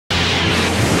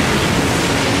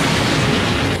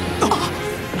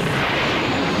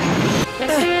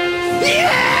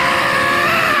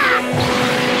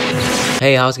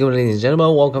Hey, how's it going, ladies and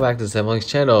gentlemen? Welcome back to the Zethythonix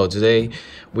channel. Today,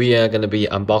 we are going to be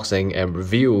unboxing and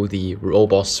review the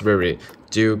Robot Spirit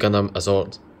Duel Gundam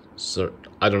Assault.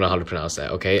 I don't know how to pronounce that,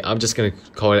 okay? I'm just going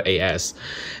to call it AS.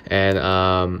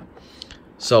 And,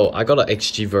 so I got an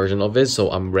HG version of it, so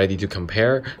I'm ready to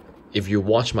compare. If you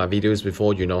watch my videos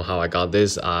before, you know how I got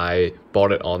this. I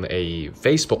bought it on a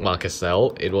Facebook market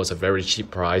sale. It was a very cheap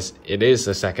price. It is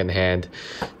a second hand,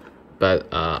 but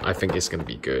I think it's going to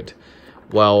be good.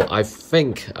 Well, I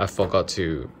think I forgot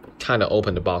to kind of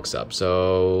open the box up,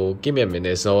 so give me a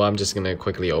minute. So I'm just gonna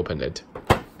quickly open it,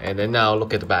 and then now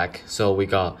look at the back. So we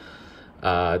got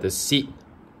the seat,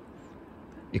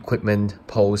 equipment,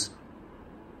 pose,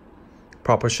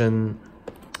 proportion,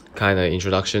 kind of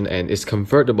introduction, and it's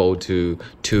convertible to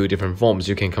two different forms.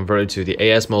 You can convert it to the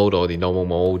AS mode or the normal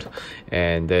mode,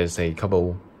 and there's a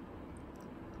couple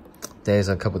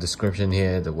description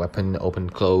here, the weapon open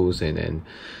close, and then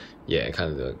yeah,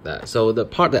 kind of like that. So the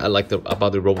part that I like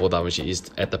about the Robot Damashii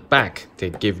is at the back they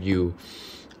give you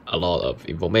a lot of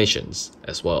informations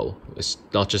as well. It's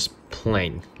not just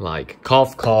plain like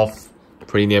cough cough,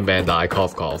 premium Bandai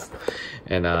cough cough.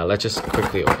 And let's just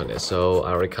quickly open it. So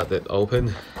I already cut it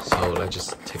open, so let's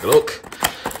just take a look.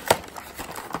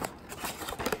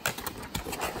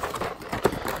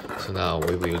 So now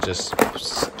we will just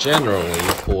generally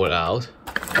pull it out.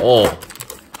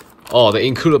 Oh, they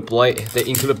included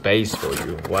base for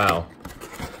you. Wow,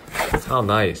 how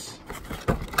nice.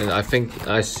 And I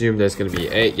assume there's gonna be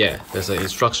there's an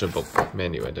instruction book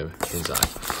menu at the inside.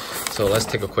 So let's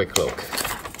take a quick look.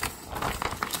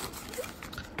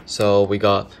 So we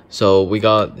got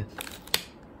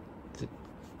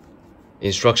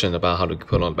instruction about how to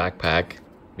put on backpack,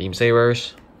 beam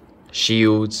sabers,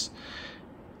 shields,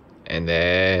 and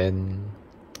then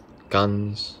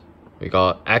guns. We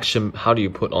got action, how do you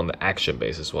put on the action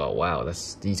base as well? Wow,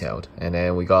 that's detailed. And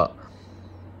then we got,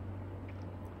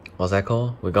 what's that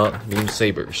called? We got beam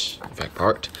sabers, effect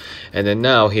part. And then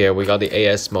now here we got the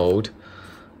AS mode,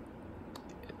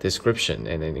 description,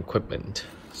 and then equipment.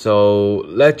 So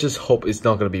let's just hope it's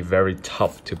not going to be very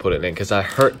tough to put it in, because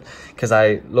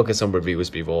I look at some reviews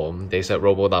before, they said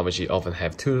Robot Damashii often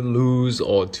have too loose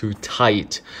or too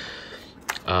tight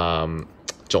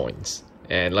joints.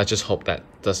 And let's just hope that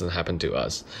doesn't happen to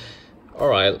us.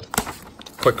 Alright,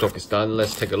 quick look is done.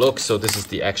 Let's take a look. So this is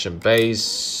the action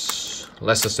base.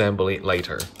 Let's assemble it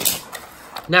later.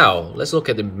 Now, let's look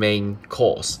at the main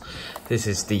course. This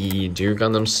is the Duel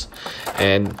Gundams.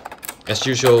 And as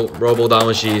usual, Robot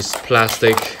Damashii is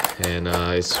plastic. And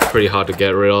it's pretty hard to get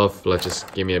rid of. Let's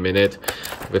just give me a minute.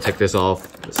 We'll take this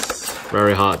off. It's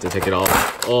very hard to take it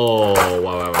off. Oh,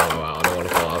 wow. I don't want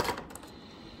to fall out.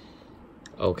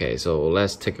 Okay, so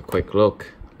let's take a quick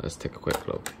look.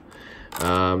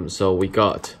 So we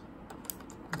got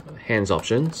hands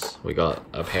options. We got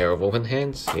a pair of open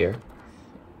hands here.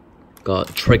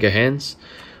 Got trigger hands.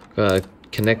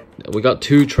 We got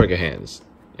two trigger hands,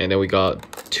 and then we got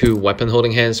two weapon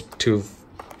holding hands, two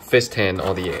fist hand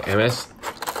on the MS.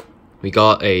 We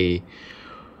got the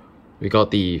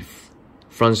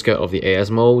front skirt of the AS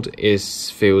mode.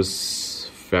 Feels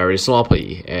very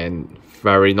sloppy and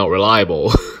very not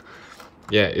reliable.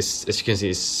 Yeah, as you can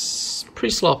see, it's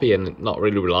pretty sloppy and not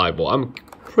really reliable. I'm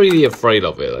pretty afraid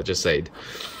of it, I just said.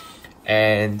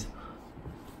 And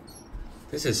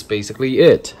this is basically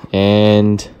it.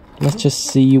 And let's just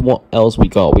see what else we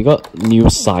got. We got new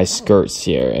size skirts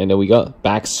here, and then we got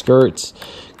back skirts,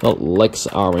 got legs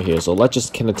armor here. So let's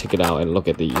just kind of take it out and look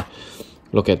at the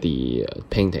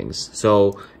paintings.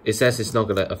 So it says it's not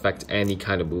going to affect any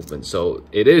kind of movement. So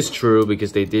it is true,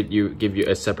 because they did give you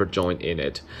a separate joint in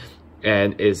it,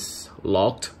 and it's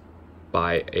locked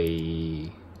by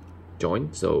a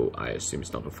joint. So I assume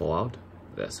it's not going to fall out.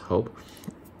 Let's hope.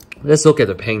 Let's look at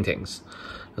the paintings.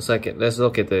 Let's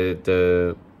look at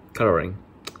the coloring.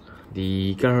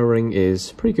 The coloring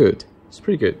is pretty good. It's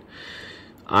pretty good.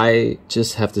 I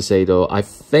just have to say though, I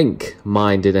think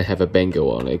mine didn't have a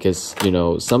bango on it, because you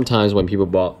know, sometimes when people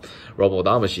bought Robot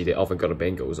Damashii, they often got a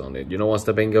bangos on it. You know what's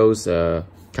the bangos?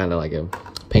 Kind of like a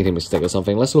painting mistake or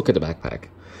something. Let's look at the backpack.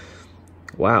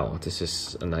 Wow, this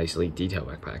is a nicely detailed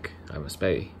backpack, I must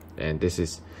say. And this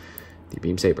is the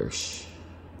beam sabers.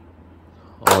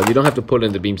 Oh, you don't have to put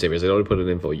in the beam sabers, they already put it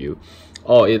in for you.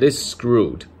 Oh, it is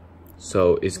screwed,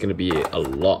 so it's gonna be a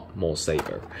lot more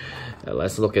safer.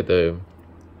 Let's look at the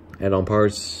add-on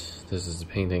parts. This is the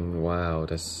painting. Wow,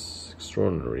 that's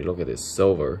extraordinary. Look at this,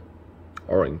 silver,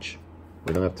 orange.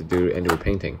 We don't have to do any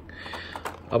repainting.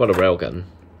 How about a railgun?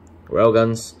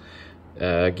 Railguns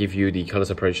give you the color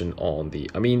separation on the,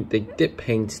 I mean, they did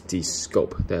paint the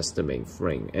scope. That's the main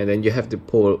thing. And then you have to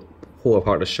pull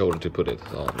apart the shoulder to put it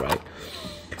on, right?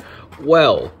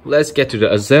 Well, let's get to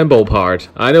the assemble part.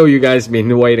 I know you guys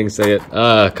been waiting, say it.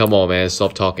 Come on, man,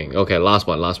 stop talking. Okay, last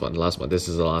one. This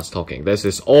is the last talking. This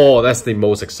is, oh, that's the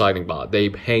most exciting part. They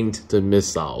paint the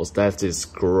missiles. That is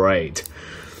great.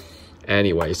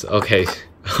 Anyways, okay,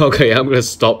 I'm gonna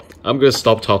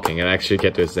stop talking and actually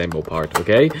get to the assemble part,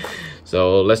 okay?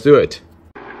 So let's do it.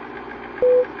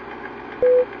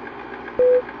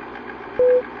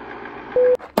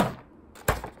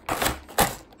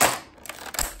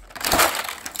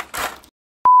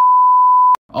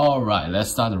 Alright,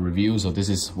 let's start the review. So this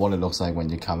is what it looks like when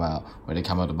they come out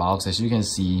the box. As you can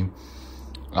see,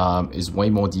 it's way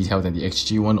more detailed than the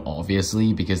XG one,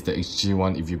 obviously, because the XG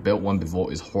one, if you built one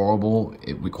before, is horrible.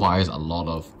 It requires a lot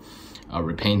of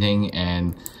repainting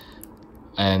and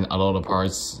a lot of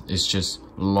parts. It's just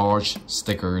large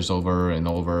stickers over and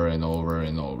over and over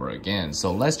and over again.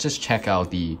 So let's just check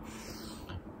out the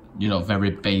very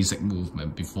basic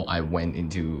movement before I went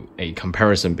into a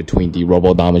comparison between the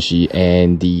Robo Damashii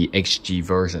and the XG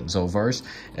version. So first,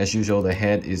 as usual, the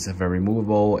head is very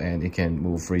movable and it can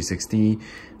move 360,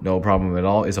 no problem at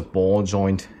all. It's a ball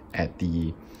joint at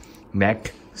the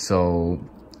neck, so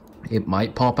it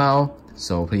might pop out,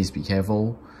 so please be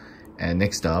careful. And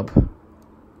next up,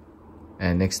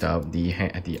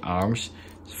 the arms,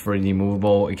 it's freely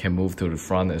movable. It can move to the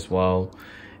front as well,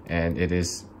 and it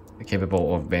is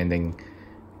capable of bending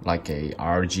like a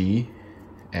RG,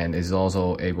 and is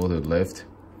also able to lift,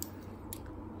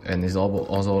 and is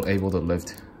also able to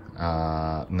lift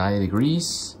 90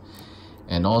 degrees.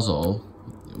 And also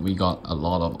we got a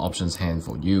lot of options hand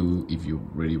for you if you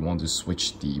really want to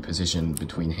switch the position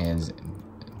between the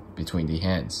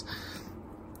hands.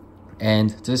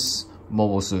 And this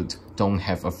mobile suit don't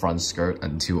have a front skirt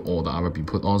until all the armor be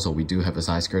put on, so we do have a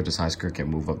side skirt. The side skirt can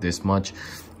move up this much.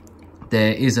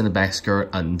 There isn't a back skirt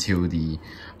until the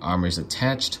armor is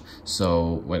attached,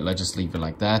 so wait, let's just leave it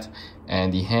like that.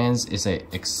 And the hands is a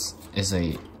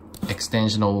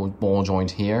extensional ball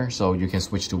joint here, so you can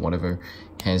switch to whatever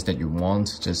hands that you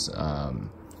want. Just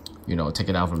take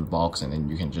it out from the box, and then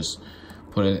you can just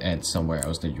put it at somewhere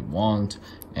else that you want.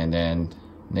 And then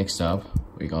next up,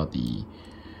 we got the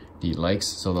legs.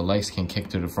 So the legs can kick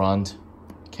to the front,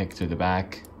 kick to the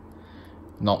back,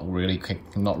 not really kick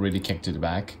to the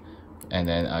back, and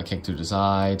then kick to the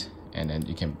side, and then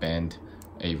you can bend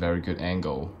a very good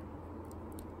angle.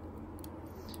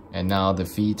 And now the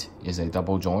feet is a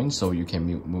double joint, so you can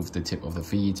move the tip of the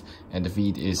feet, and the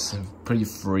feet is pretty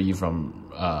free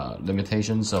from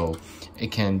limitations, so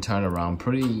it can turn around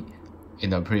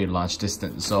in a pretty large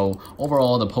distance. So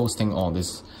overall, the posting on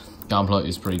this Gunpla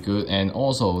is pretty good. And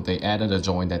also they added a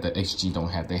joint that the XG don't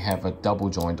have. They have a double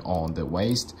joint on the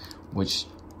waist, which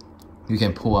you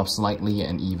can pull up slightly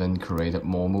and even create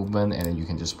more movement, and then you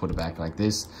can just put it back like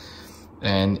this.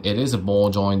 And it is a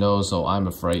ball joint though, so I'm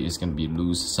afraid it's gonna be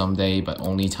loose someday, but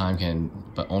only time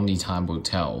will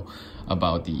tell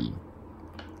about the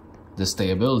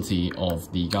stability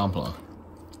of the Gunpla.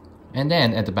 And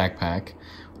then at the backpack,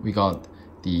 we got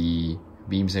the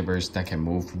beam sabers that can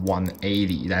move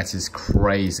 180. That is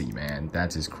crazy, man.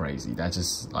 That is crazy. That's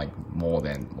just like more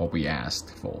than what we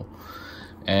asked for.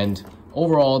 And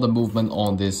overall, the movement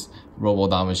on this Robo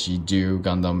Damashii Duel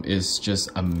Gundam is just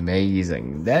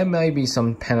amazing. There might be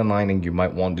some panel lining you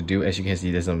might want to do. As you can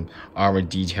see, there's some armor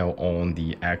detail on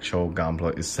the actual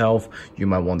Gunpla itself. You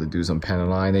might want to do some panel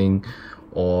lining,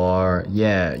 or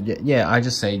let's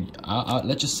just say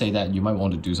that you might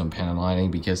want to do some panel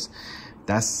lining, because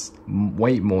that's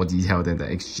way more detailed than the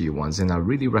XG ones, and I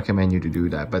really recommend you to do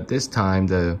that. But this time,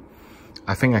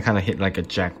 I think I kind of hit like a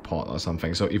jackpot or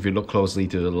something. So if you look closely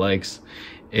to the legs,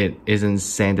 it isn't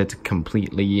sanded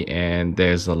completely, and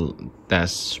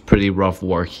that's pretty rough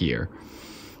work here.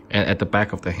 And at the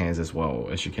back of the hands as well,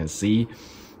 as you can see,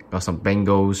 got some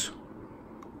bangles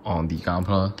on the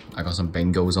Gunpla. I got some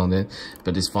bangles on it,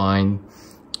 but it's fine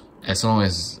as long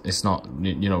as it's not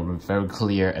very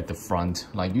clear at the front.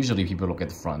 Like usually people look at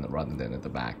the front rather than at the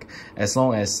back. As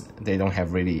long as they don't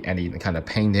have really any kind of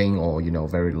painting or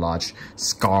very large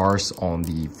scars on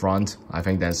the front, I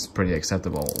think that's pretty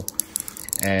acceptable.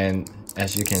 And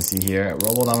as you can see here,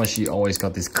 Robo Damashii always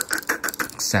got this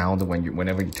sound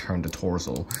whenever you turn the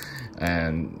torso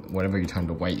and whenever you turn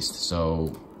the waist.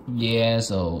 So yeah,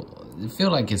 so I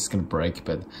feel like it's gonna break,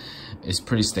 but it's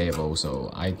pretty stable, so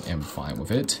I am fine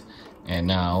with it. And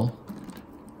now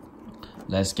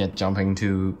let's get jumping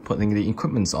to putting the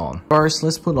equipments on. First,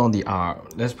 let's put on the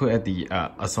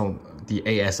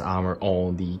the AS armor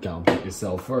on the Gunpla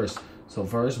itself first. So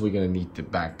first we're gonna need the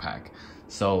backpack.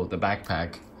 So the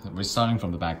backpack, we're starting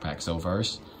from the backpack. So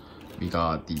first we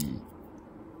got the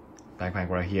backpack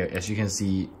right here, as you can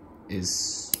see,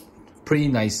 is pretty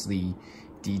nicely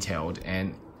detailed,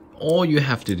 and all you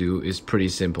have to do is pretty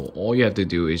simple. All you have to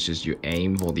do is just you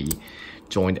aim for the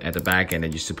joint at the back, and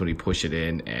then you simply push it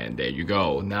in, and there you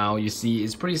go. Now you see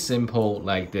it's pretty simple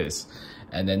like this.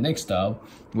 And then next up,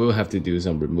 we'll have to do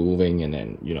some removing and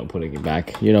then, you know, putting it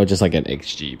back, you know, just like an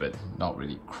XG, but not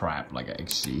really crap like an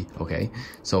XG. Okay,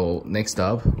 so next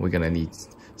up, we're gonna need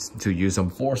to use some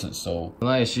forces. So now,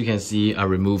 as you can see, I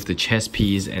removed the chest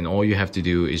piece, and all you have to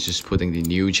do is just putting the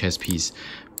new chest piece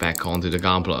back onto the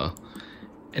Gunpla.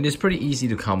 And it's pretty easy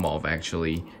to come off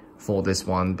actually for this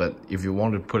one, but if you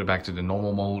want to put it back to the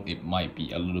normal mode, it might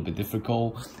be a little bit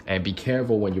difficult. And be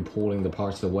careful when you're pulling the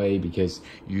parts away, because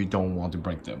you don't want to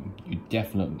break them. You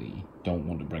definitely don't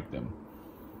want to break them.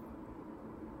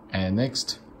 And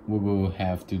next, we will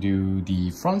have to do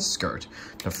the front skirt.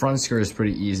 The front skirt is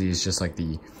pretty easy. It's just like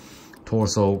the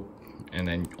torso, and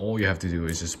then all you have to do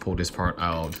is just pull this part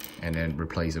out and then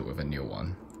replace it with a new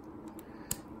one.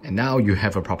 And now you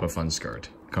have a proper front skirt.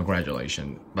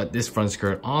 Congratulations. But this front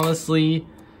skirt honestly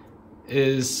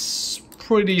is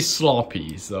pretty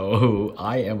sloppy, so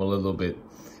I am a little bit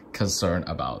concerned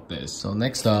about this. So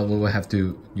next up, we will have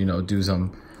to, you know, do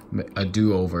some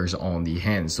do-overs on the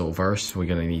hands. So first, we're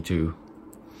gonna need to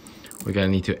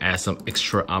add some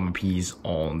extra armor piece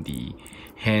on the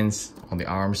hands, on the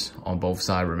arms, on both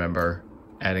sides. Remember,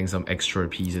 adding some extra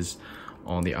pieces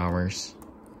on the armors.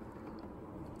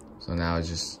 So now it's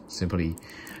just simply,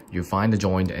 you find the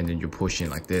joint and then you push in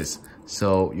like this.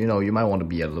 So, you know, you might want to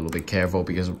be a little bit careful,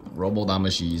 because Robo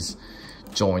Damashi's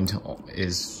joint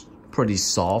is pretty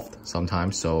soft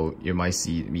sometimes. So you might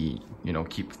see me, you know,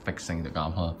 keep fixing the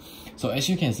Gunpla. So as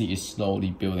you can see, it's slowly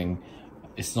building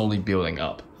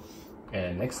up.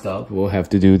 And next up, we'll have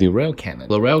to do the rail cannon.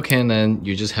 The rail cannon,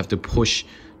 you just have to push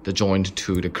the joint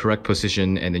to the correct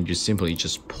position, and then you simply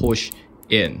just push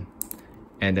in.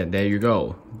 And then there you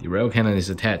go, the rail cannon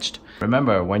is attached.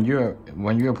 Remember, when you're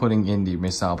putting in the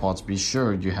missile pods, be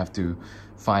sure you have to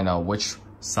find out which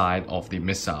side of the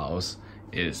missiles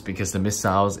is, because the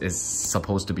missiles is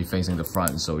supposed to be facing the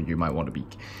front. So you might want to be,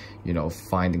 you know,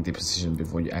 finding the position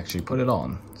before you actually put it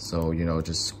on. So, you know,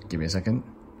 just give me a second.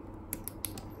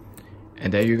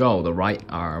 And there you go, the right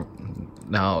arm.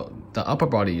 Now, the upper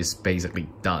body is basically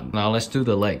done. Now let's do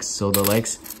the legs. So the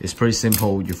legs is pretty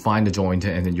simple. You find the joint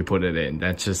and then you put it in.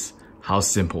 That's just how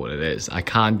simple it is. I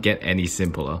can't get any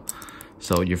simpler.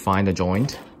 So you find the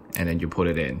joint and then you put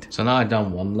it in. So now I've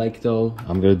done one leg though.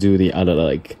 I'm gonna do the other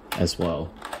leg as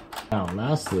well. Now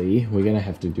lastly, we're gonna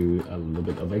have to do a little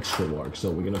bit of extra work.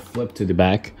 So we're gonna flip to the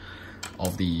back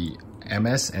of the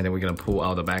MS, and then we're gonna pull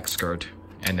out the back skirt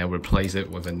and then replace it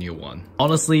with a new one.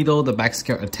 Honestly though, the back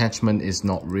skirt attachment is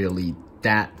not really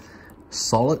that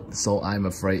solid, so I'm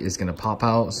afraid it's gonna pop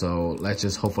out. So let's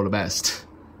just hope for the best.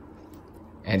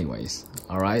 Anyways,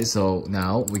 alright, so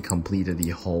now we completed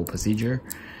the whole procedure.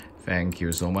 Thank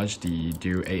you so much. The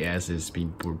Duel AS is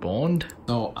being reborn.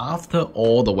 So after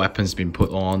all the weapons been put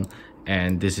on,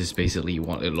 and this is basically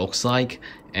what it looks like.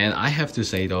 And I have to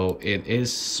say though, it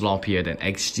is sloppier than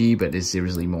XG, but it's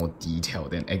seriously more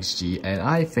detailed than XG. And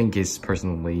I think it's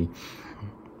personally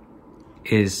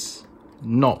it's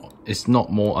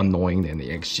not more annoying than the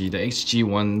XG. The XG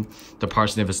one, the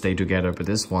parts never stay together, but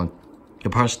this one, the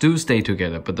parts do stay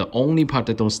together. But the only part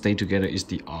that don't stay together is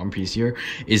the arm piece here.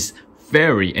 Is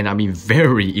very, and I mean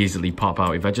very easily pop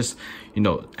out. If I just, you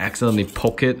know, accidentally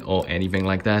poke it or anything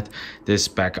like that, this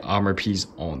back armor piece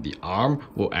on the arm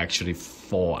will actually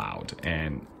fall out.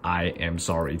 And I am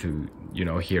sorry to, you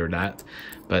know, hear that.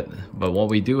 But what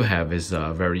we do have is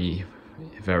very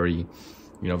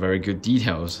good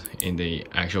details in the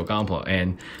actual Gunpla.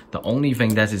 And the only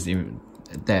thing that is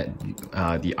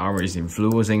the armor is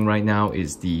influencing right now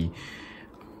is the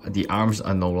arms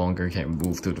are no longer can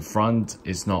move to the front.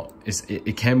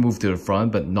 It can move to the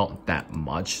front, but not that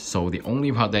much. So the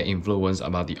only part that influence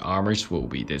about the armors will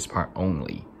be this part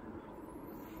only.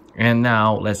 And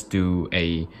now let's do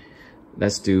a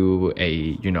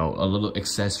you know, a little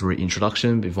accessory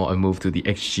introduction before I move to the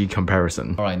XG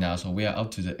comparison. Alright, now so we are up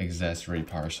to the accessory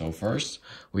part. So first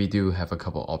we do have a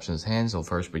couple options hands. So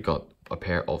first we got a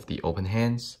pair of the open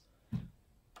hands,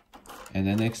 and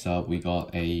then next up we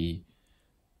got a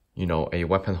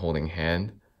weapon holding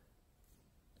hand.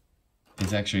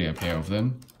 It's actually a pair of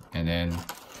them, and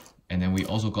then we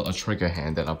also got a trigger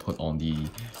hand that I put on the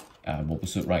mobile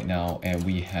suit right now, and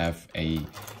we have a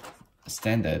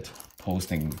standard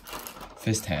posting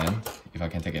fist hand, if I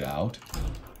can take it out.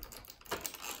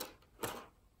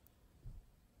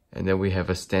 And then we have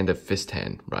a standard fist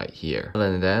hand right here.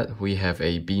 Other than that, we have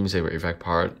a beam saber effect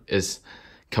part. It's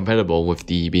compatible with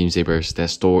the beam sabers that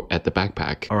store at the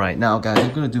backpack. Alright, now guys,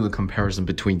 I'm gonna do a comparison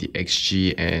between the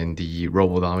XG and the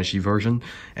Robo Damashii version.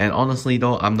 And honestly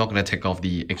though, I'm not gonna take off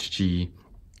the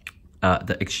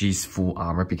XG's full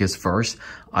armor, because first,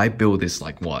 I built this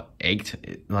like what,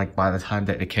 8? Like by the time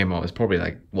that it came out, it's probably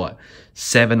like what,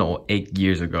 7 or 8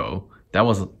 years ago.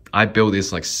 I built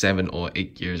this like 7 or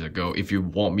 8 years ago. If you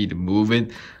want me to move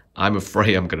it, I'm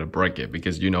afraid I'm gonna break it,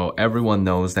 because you know everyone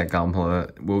knows that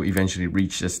Gunpla will eventually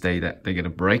reach the state that they're gonna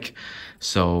break.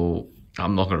 So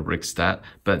I'm not gonna risk that.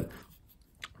 But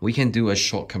we can do a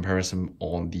short comparison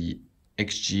on the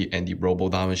XG and the Robo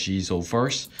Damashii. So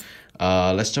first,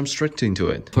 let's jump straight into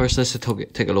it. First, let's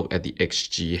take a look at the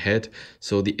XG head.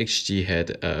 So the XG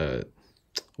head,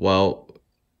 well,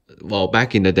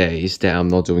 back in the days that I'm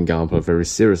not doing Gunpla very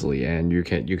seriously, and you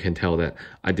can tell that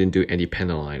I didn't do any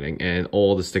panel lining, and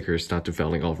all the stickers start to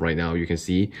falling off right now, you can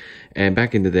see. And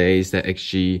back in the days, that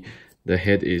XG, the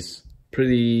head is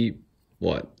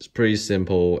it's pretty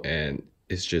simple, and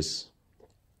it's just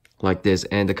like this,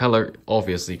 and the color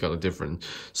obviously got a different.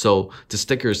 So the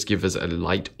stickers give us a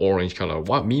light orange color,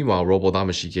 meanwhile Robo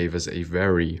Damashii gave us a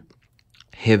very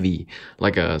heavy,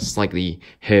 like a slightly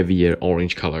heavier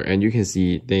orange color. And you can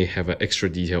see they have an extra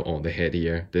detail on the head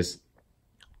here, this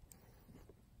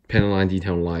panel line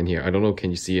detail line here. I don't know,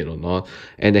 can you see it or not?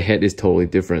 And the head is totally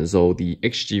different. So the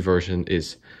XG version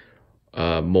is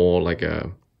more like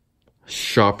a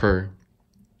sharper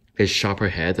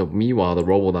head. Meanwhile, the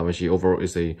Robo Damashii overall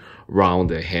is a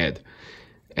rounded head,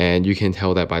 and you can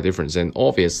tell that by difference. And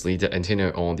obviously, the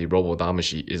antenna on the Robo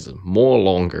Damashii is more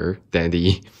longer than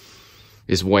the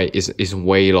is way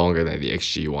longer than the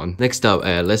XG one. Next up,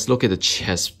 let's look at the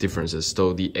chest differences.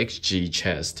 So the XG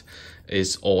chest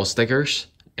is all stickers,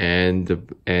 and it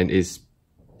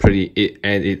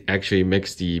actually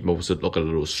makes the moveset look a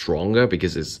little stronger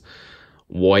because it's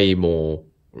way more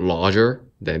larger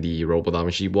than the Robo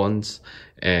Damashii ones,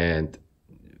 and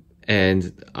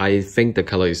I think the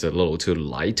color is a little too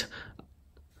light.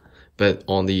 But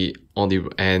on the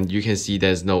and you can see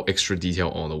there's no extra detail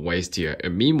on the waist here.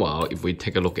 And meanwhile, if we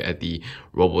take a look at the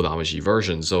Robo Damashii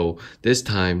version, so this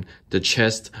time the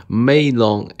chest may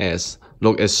look as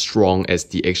strong as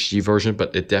the XG version,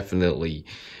 but it definitely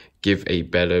give a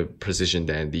better precision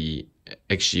than the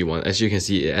XG one. As you can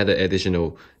see, it added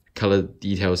additional color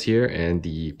details here and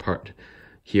the part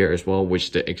here as well,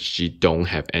 which the XG don't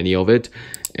have any of it.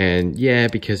 And yeah,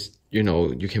 because you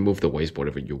know, you can move the waist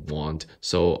whatever you want.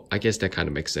 So I guess that kind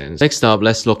of makes sense. Next up,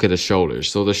 let's look at the shoulders.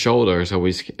 So the shoulders,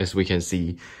 as we can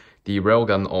see, the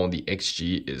railgun on the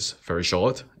XG is very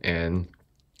short, and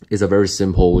it's a very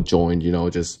simple joint, you know,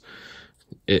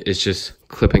 it's just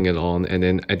clipping it on. And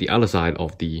then at the other side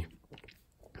of the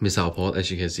missile pod, as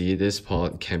you can see, this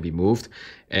pod can be moved,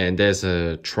 and there's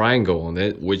a triangle on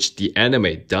it, which the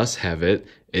anime does have it.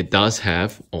 It does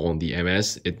have on the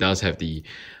MS, it does have the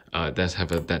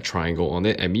that triangle on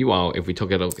it. And meanwhile, if we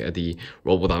take a look at the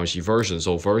Robo Damashii version,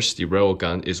 so first, the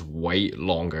railgun is way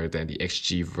longer than the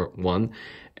XG one,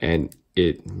 and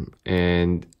it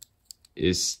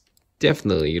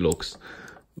definitely looks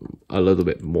a little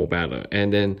bit more better.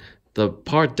 And then the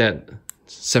part that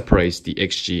separates the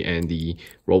XG and the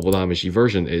Robo Damashii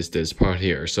version is this part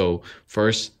here. So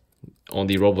first, on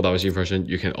the Robo Damashii version,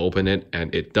 you can open it,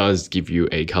 and it does give you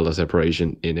a color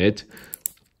separation in it.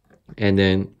 And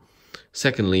then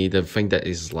secondly, the thing that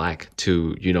is lack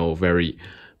to, you know, very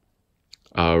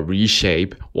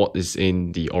reshape what is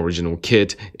in the original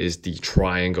kit is the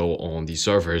triangle on the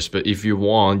surface. But if you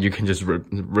want, you can just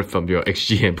rip from your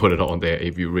XG and put it on there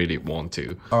if you really want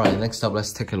to. Alright, next up,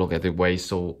 let's take a look at the waist.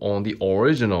 So on the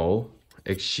original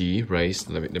XG waist,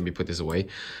 let me put this away.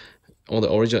 On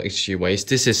the original XG waist,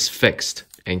 this is fixed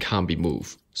and can't be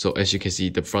moved. So as you can see,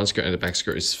 the front skirt and the back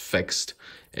skirt is fixed.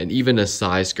 And even the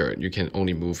side skirt, you can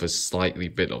only move a slightly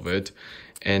bit of it.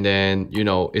 And then, you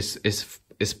know, it's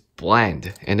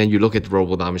bland. And then you look at the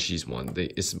Robo Damashii's one,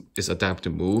 it's adapt to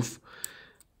move.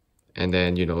 And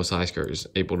then, you know, side skirt is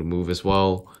able to move as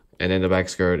well. And then the back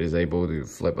skirt is able to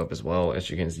flip up as well. As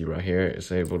you can see right here,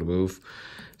 it's able to move.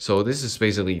 So this is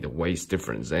basically the waist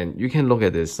difference. And you can look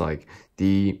at this like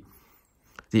the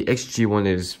XG one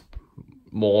is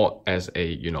more as a,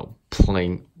 you know,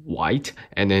 plain white.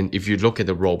 And then if you look at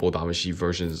the Robo Damashii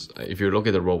versions, if you look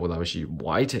at the Robo Damashii,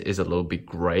 white is a little bit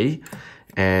gray,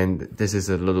 and this is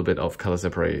a little bit of color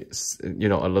separate, you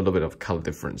know, a little bit of color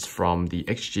difference from the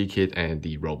XG kit and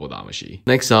the Robo Damashii.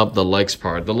 Next up, the legs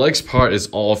part. The legs part is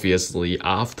obviously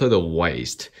after the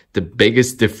waist, the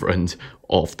biggest difference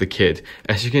of the kit.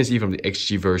 As you can see from the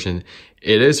XG version,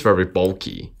 it is very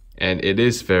bulky, and it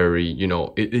is very, you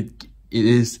know, it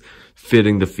is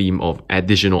fitting the theme of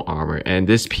additional armor, and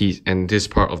this piece and this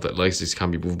part of the legs is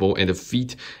can be movable, and the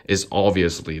feet is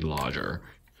obviously larger.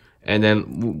 And then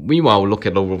meanwhile, look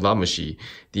at the Damashii.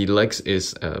 The legs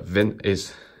is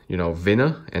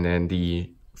thinner, and then the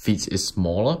feet is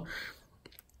smaller,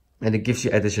 and it gives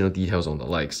you additional details on the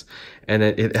legs. And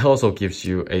then it also gives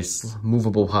you a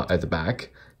movable part at the back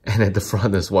and at the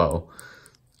front as well.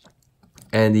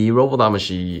 And the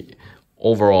Damashii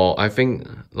overall, I think,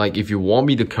 like, if you want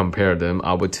me to compare them,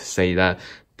 I would say that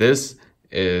this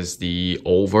is the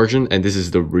old version and this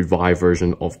is the revived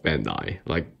version of Bandai.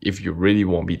 Like, if you really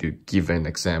want me to give an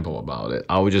example about it,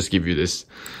 I would just give you this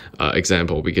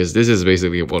example, because this is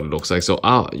basically what it looks like. So,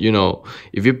 you know,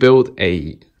 if you build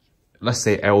a, let's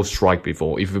say, Aile Strike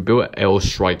before, if you build an Aile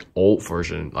Strike old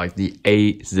version, like the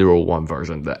A01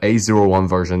 version, the A01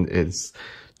 version is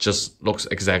just looks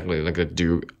exactly like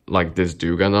this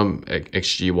Duel Gundam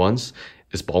XG ones.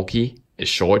 It's bulky, it's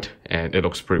short, and it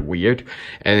looks pretty weird.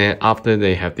 And then after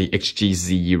they have the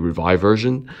XGZ Revive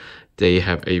version, they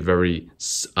have a very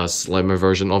slimmer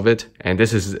version of it, and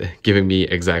this is giving me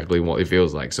exactly what it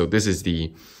feels like. So this is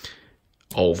the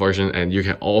old version, and you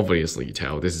can obviously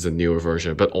tell this is a newer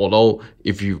version. But although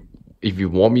if you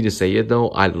want me to say it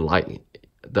though,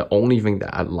 the only thing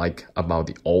that I like about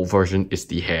the old version is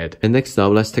the head. And next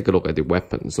up, let's take a look at the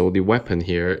weapon. So the weapon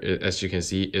here, as you can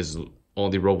see, is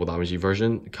on the Damashii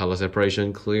version, color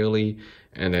separation clearly,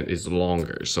 and then it's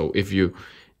longer. So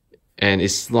and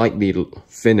it's slightly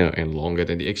thinner and longer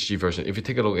than the XG version. If you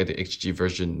take a look at the XG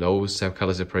version, no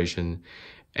color separation,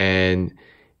 and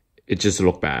it just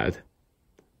look bad.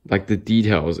 Like, the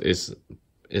details is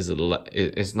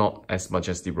not as much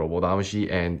as the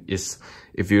Damashii, and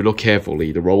if you look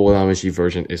carefully, the Damashii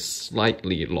version is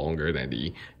slightly longer than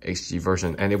the XG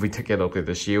version. And if we take a look at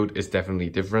the shield, it's definitely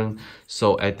different.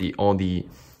 So on the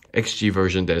XG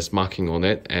version, there's marking on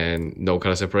it and no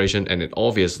color separation, and then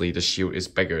obviously the shield is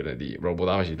bigger than the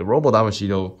Damashii. The Damashii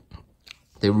though,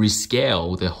 they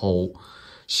rescale the whole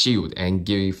shield and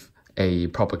give a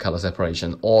proper color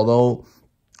separation, although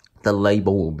the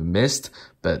label will be missed,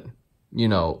 but you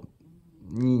know,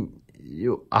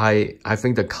 I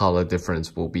think the color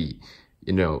difference will be,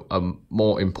 you know,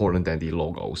 more important than the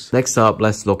logos. Next up,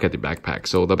 let's look at the backpack.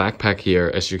 So the backpack here,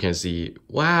 as you can see,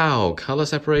 wow, color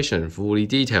separation, fully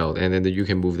detailed, and then you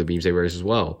can move the beam sabers as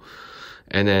well.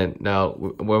 And then now,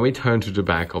 when we turn to the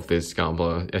back of this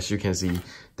Gundam, as you can see,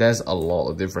 there's a lot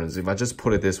of difference. If I just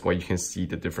put it this way, you can see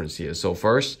the difference here. So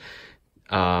first,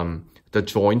 the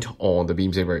joint on the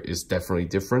beam saber is definitely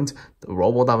different. The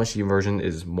Damashii version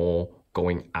is more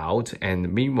going out,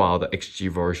 and meanwhile the XG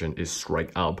version is straight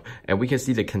up. And we can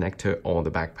see the connector on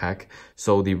the backpack.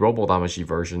 So the Damashii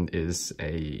version is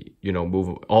a, you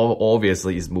know,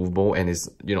 obviously is movable, and is,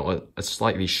 you know, a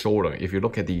slightly shorter. If you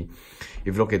look at the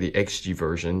XG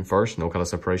version, first, no color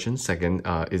separation. Second,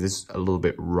 it is a little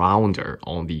bit rounder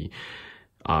on the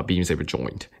beam saber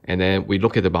joint. And then we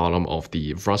look at the bottom of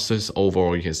the thrusters.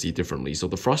 Overall, you can see differently. So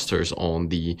the thrusters on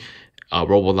the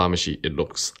Damashii, it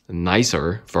looks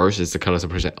nicer. First is the color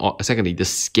separation. Secondly, the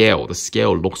scale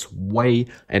looks way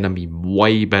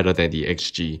better than the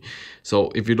XG.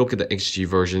 So if you look at the XG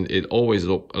version, it always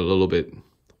look a little bit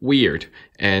weird.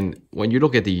 And when you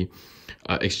look at the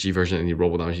XG version and the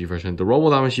Damashii version, the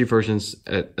Damashii versions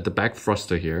at the back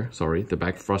thruster here,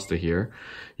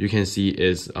 you can see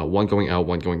is one going out,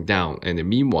 one going down. And then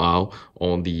meanwhile,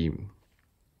 on the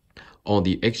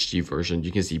XG version,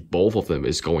 you can see both of them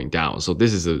is going down. So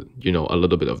this is a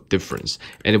little bit of difference.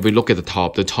 And if we look at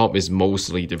the top is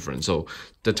mostly different. So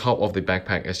the top of the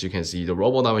backpack, as you can see, the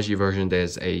Damashii version,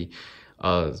 there's a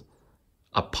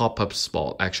pop-up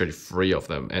spot, actually 3 of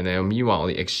them. And then meanwhile,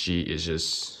 the XG is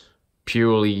just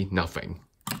purely nothing.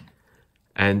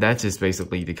 And that is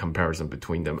basically the comparison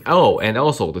between them. Oh, and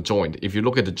also the joint. If you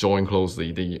look at the joint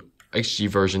closely, the XG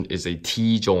version is a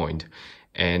T joint,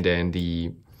 and then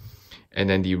the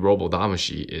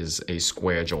Damashii is a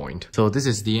square joint. So this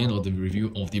is the end of the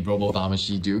review of the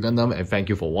Damashii Duel Gundam, and thank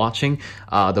you for watching.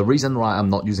 The reason why I'm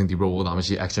not using the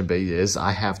Damashii action base is,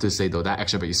 I have to say though, that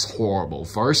action base is horrible.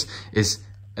 First, is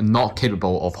not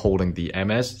capable of holding the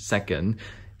MS. Second,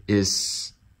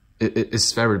 it's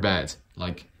very bad.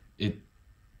 Like, it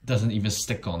doesn't even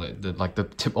stick on it. The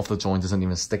tip of the joint doesn't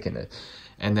even stick in it.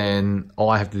 And then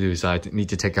all I have to do is I need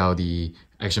to take out the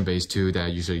action base 2 that I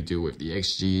usually do with the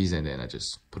XGs, and then I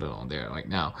just put it on there like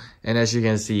now. And as you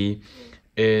can see,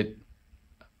 it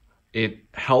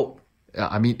helped.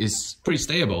 I mean, it's pretty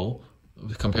stable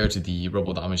compared to the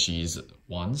Damashii's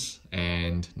ones.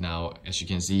 And now, as you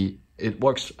can see, it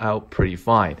works out pretty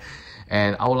fine.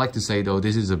 And I would like to say though,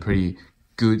 this is a pretty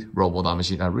good robot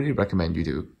Damashii, I really recommend you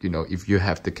to, you know, if you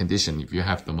have the condition, if you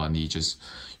have the money, just,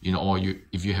 you know, or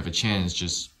if you have a chance,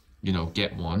 just, you know,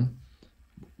 get one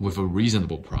with a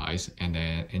reasonable price and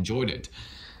then enjoy it.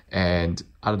 And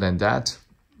other than that,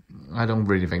 I don't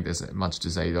really think there's much to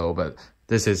say though, but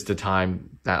this is the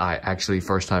time that I actually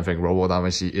first time think robot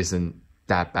Damashii isn't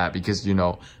that bad, because, you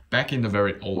know, back in the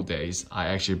very old days, I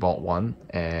actually bought one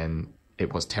and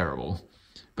it was terrible.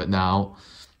 But now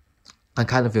I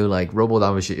kind of feel like robot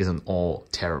Damashii isn't all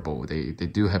terrible. They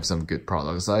do have some good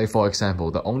products. Like, for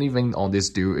example, the only thing on this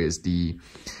Duel is the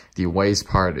waist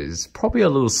part is probably a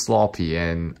little sloppy,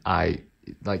 and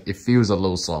it feels a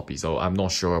little sloppy. So I'm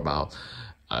not sure about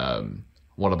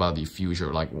what about the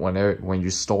future. Like when you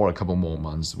store a couple more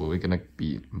months, will it gonna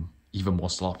be even more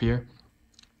sloppier?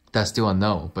 That's still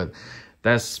unknown. But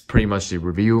that's pretty much the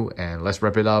review, and let's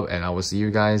wrap it up. And I will see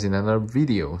you guys in another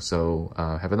video. So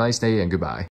have a nice day and goodbye.